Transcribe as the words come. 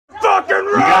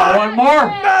One more?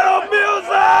 Metal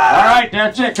music! Alright,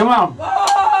 that's it. Come on.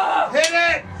 Hit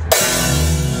it!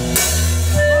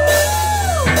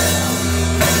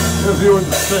 If you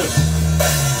insist.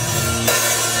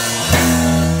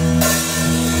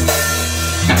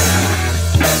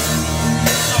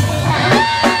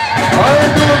 I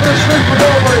ain't doing this shit for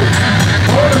nobody.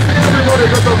 I want to see everybody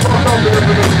get the fuck up there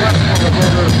for this last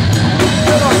motherfucker.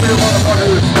 Get up here,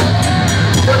 motherfuckers.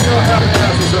 Get your happy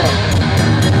asses up.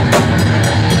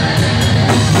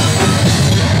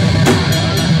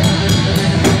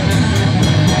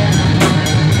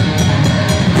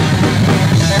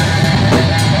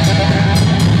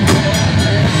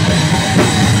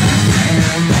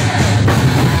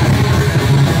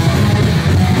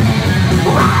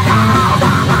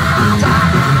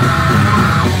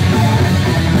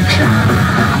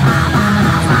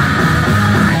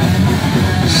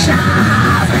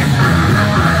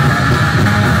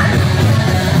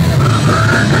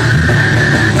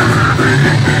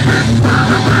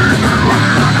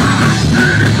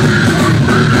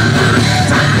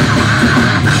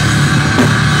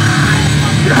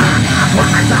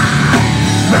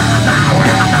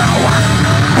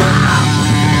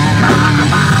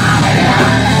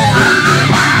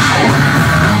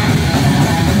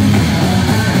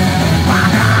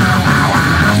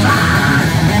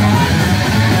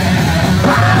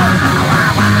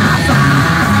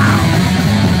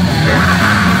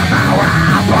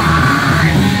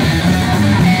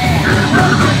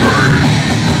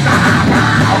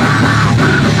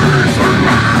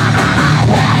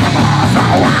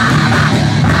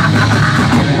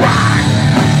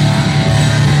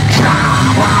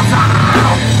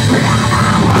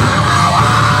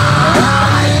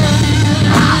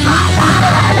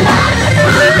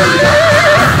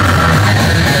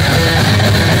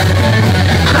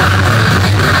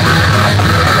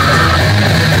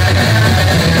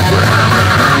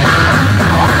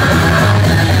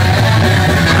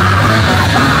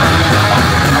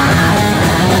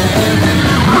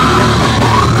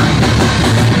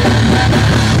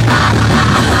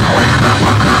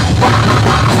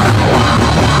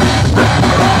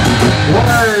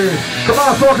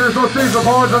 Fuckers, let's see some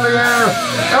horns in the air.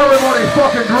 Everybody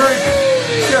fucking drink.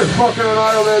 Get fucking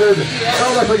annihilated.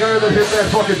 Sound like the guy that hit that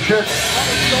fucking chick.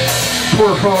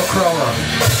 Poor frog crawler.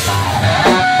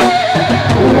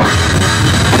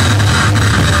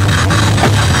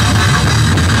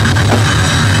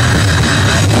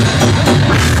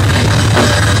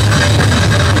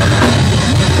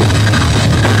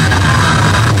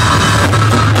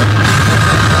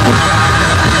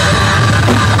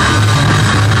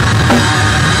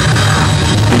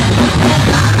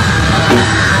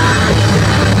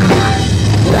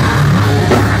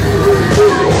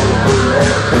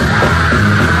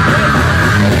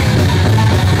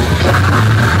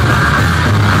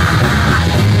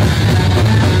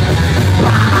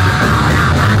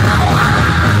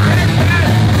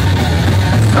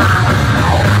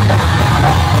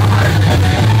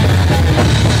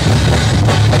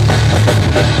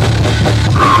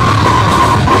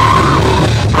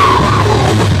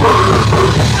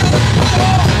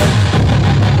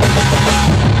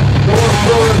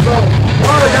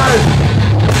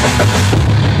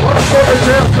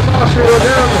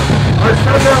 I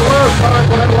said that last time,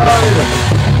 but I lied.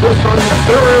 This time I'm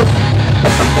serious.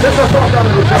 Get the fuck out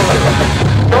of the town.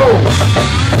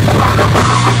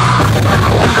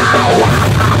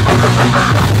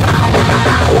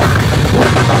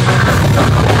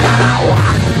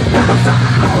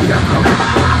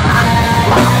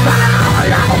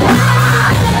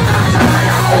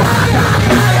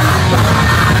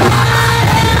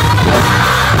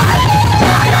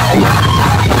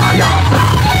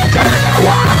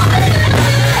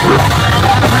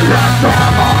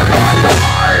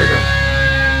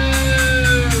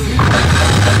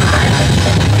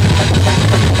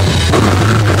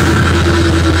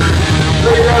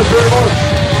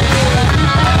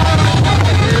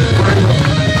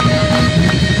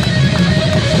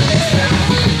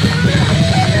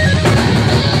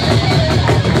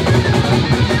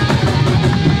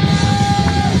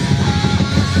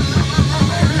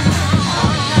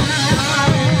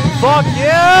 Fuck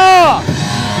yeah!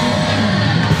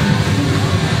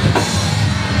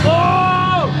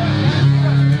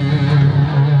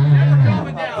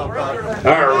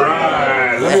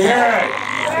 Alright, let me hear it.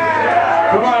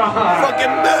 Come on.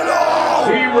 Fucking metal!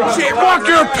 Hebron. She rock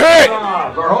your pit!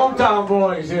 Our hometown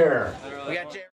boys here.